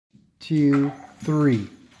2, 3.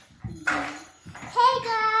 Hey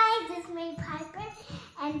guys, it's me Piper,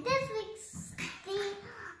 and this week's theme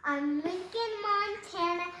on Lincoln,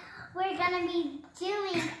 Montana, we're gonna be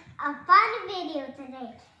doing a fun video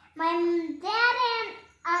today. My dad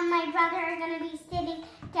and my brother are gonna be sitting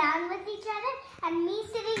down with each other, and me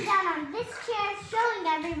sitting down on this chair, showing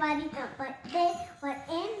everybody what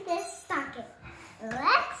in this stocking.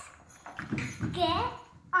 Let's get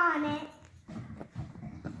on it.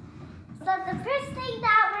 So the first thing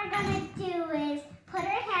that we're gonna do is put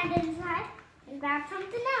our hand inside and grab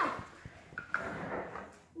something out.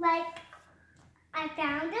 Like, I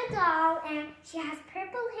found a doll and she has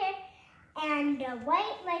purple hair and a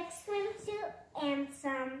white swimsuit and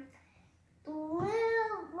some blue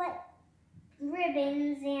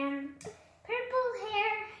ribbons and purple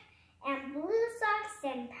hair and blue socks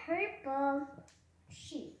and purple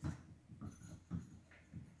shoes.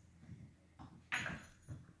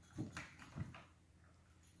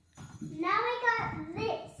 Now I got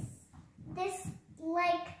this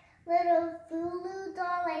little Hulu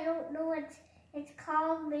doll. I don't know what it's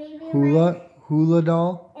called. Maybe Hula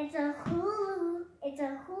doll. It's a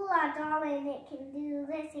hula doll, and it can do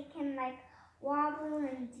this. It can wobble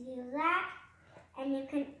and do that, and you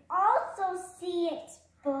can also see its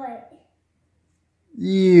foot.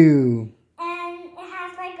 Ew. And it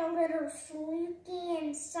has a little slinky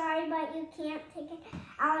inside, but you can't take it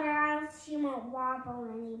out or else she won't wobble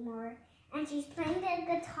anymore. And she's playing the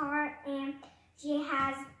guitar, and she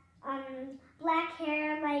has black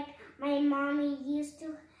hair like my mommy used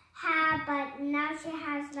to have, but now she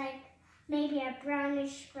has maybe a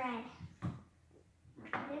brownish red.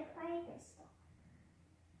 I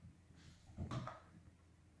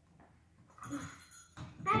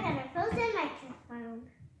got a frozen microphone.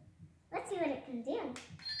 Let's see what it can do.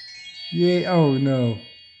 Yay. Oh no.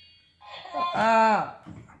 Ah!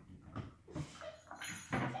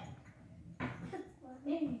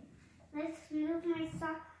 Let's move my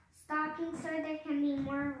stocking so there can be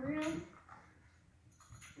more room.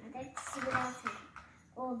 Let's see what else.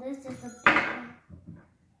 Oh, this is a big one.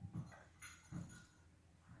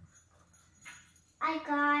 I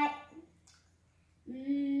got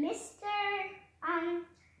Mr.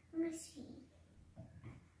 Let me see.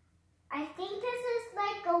 I think this is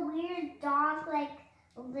a weird dog,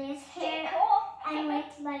 this hair and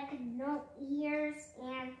with no ears,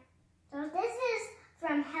 and so this is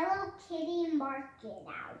from Hello Kitty Market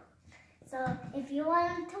Out. So if you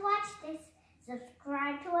want to watch this,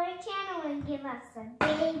 subscribe to our channel and give us a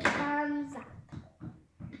big thumbs up.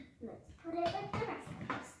 Let's put it with the rest of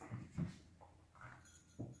the stuff.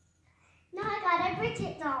 Now I got a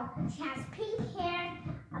Bridget doll. She has pink hair,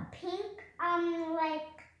 a pink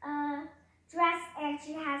dress, and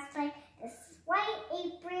she has this white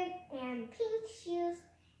apron and pink shoes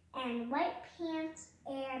and white pants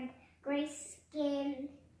and gray skin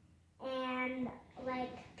and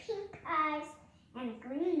pink eyes and a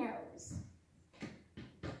green nose.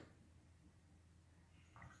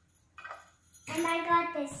 And I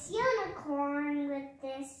got this unicorn with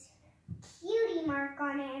this cutie mark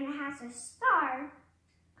on it, and it has a star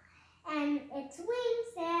and its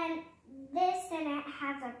wings and this, and it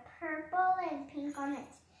has a purple and pink on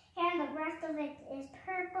its hair, and the rest of it is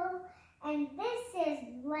purple, and this is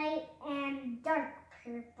light and dark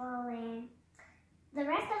purple, and the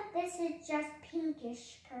rest of this is just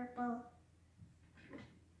pinkish purple.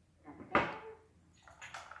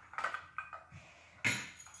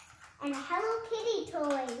 And a Hello Kitty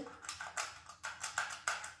toy.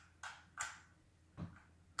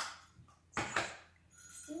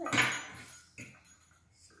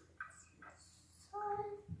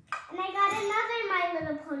 And I got another My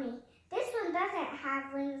Little Pony. This one doesn't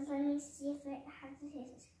have wings. Let me see if it has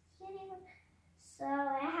his kitty one. So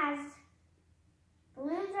it has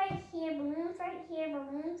balloons right here, balloons right here,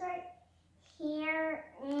 balloons right here,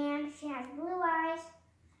 and she has blue eyes,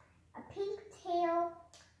 a pink tail,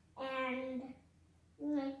 and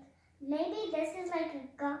maybe this is a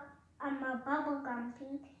bubble gum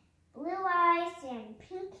pink, blue eyes and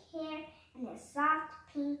pink hair and a soft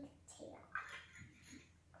pink tail.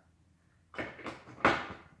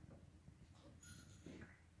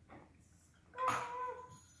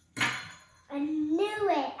 I knew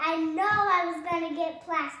it. I know I was going to get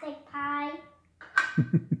plastic pie.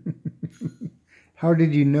 How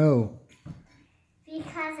did you know?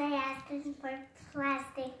 Because I asked him for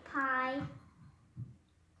plastic pie.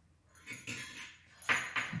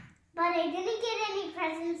 But I didn't get any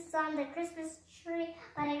presents on the Christmas tree,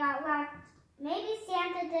 but I got lots. Maybe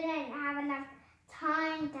Santa didn't have enough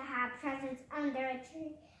time to have presents under a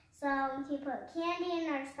tree. So he put candy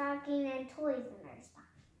in our stocking and toys in our stocking.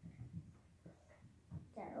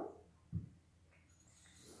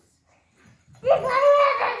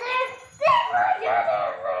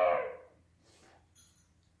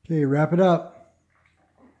 Okay, wrap it up.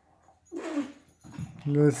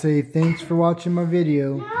 I'm going to say thanks for watching my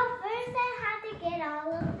video. No, first I have to get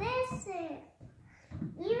all of this in.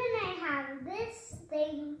 Even I have this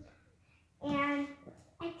thing, and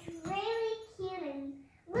it's really cute. And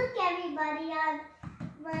look, everybody, on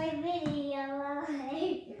my video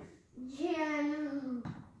channel.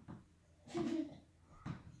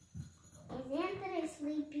 Is Anthony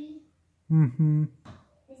sleepy? Mm-hmm.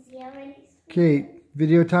 Is he already sleepy? Okay,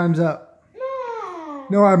 video time's up. No.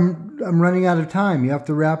 No, I'm running out of time. You have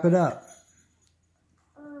to wrap it up.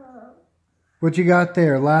 What you got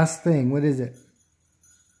there? Last thing. What is it?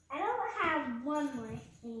 I don't have one more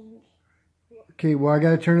thing. Okay, well, I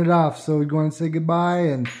got to turn it off. So we want to say goodbye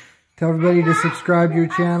and tell everybody to subscribe to your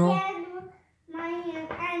channel. Hey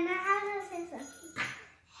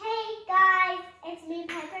guys, it's me,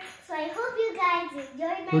 Piper. So I hope you guys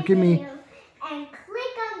enjoyed my Look at me. video. And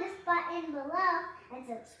click on this button below and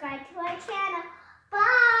subscribe to our channel.